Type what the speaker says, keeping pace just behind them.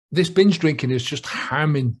This binge drinking is just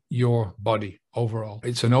harming your body overall.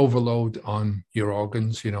 It's an overload on your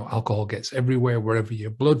organs. You know, alcohol gets everywhere. Wherever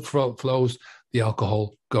your blood flows, the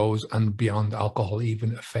alcohol goes, and beyond, alcohol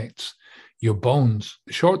even affects your bones.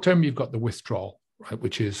 Short term, you've got the withdrawal, right,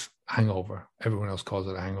 which is hangover. Everyone else calls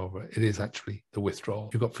it a hangover. It is actually the withdrawal.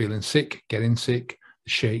 You've got feeling sick, getting sick,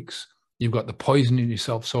 shakes. You've got the poisoning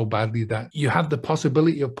yourself so badly that you have the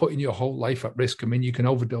possibility of putting your whole life at risk. I mean, you can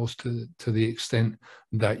overdose to the extent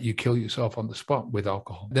that you kill yourself on the spot with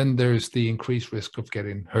alcohol. Then there's the increased risk of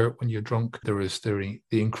getting hurt when you're drunk. There is the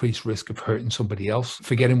increased risk of hurting somebody else,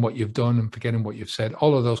 forgetting what you've done and forgetting what you've said.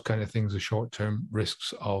 All of those kind of things are short-term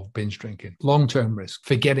risks of binge drinking. Long-term risk,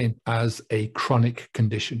 forgetting as a chronic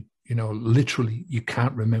condition. You know, literally, you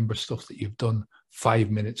can't remember stuff that you've done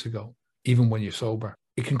 5 minutes ago, even when you're sober.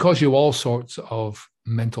 It can cause you all sorts of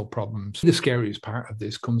mental problems. The scariest part of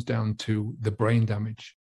this comes down to the brain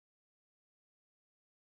damage.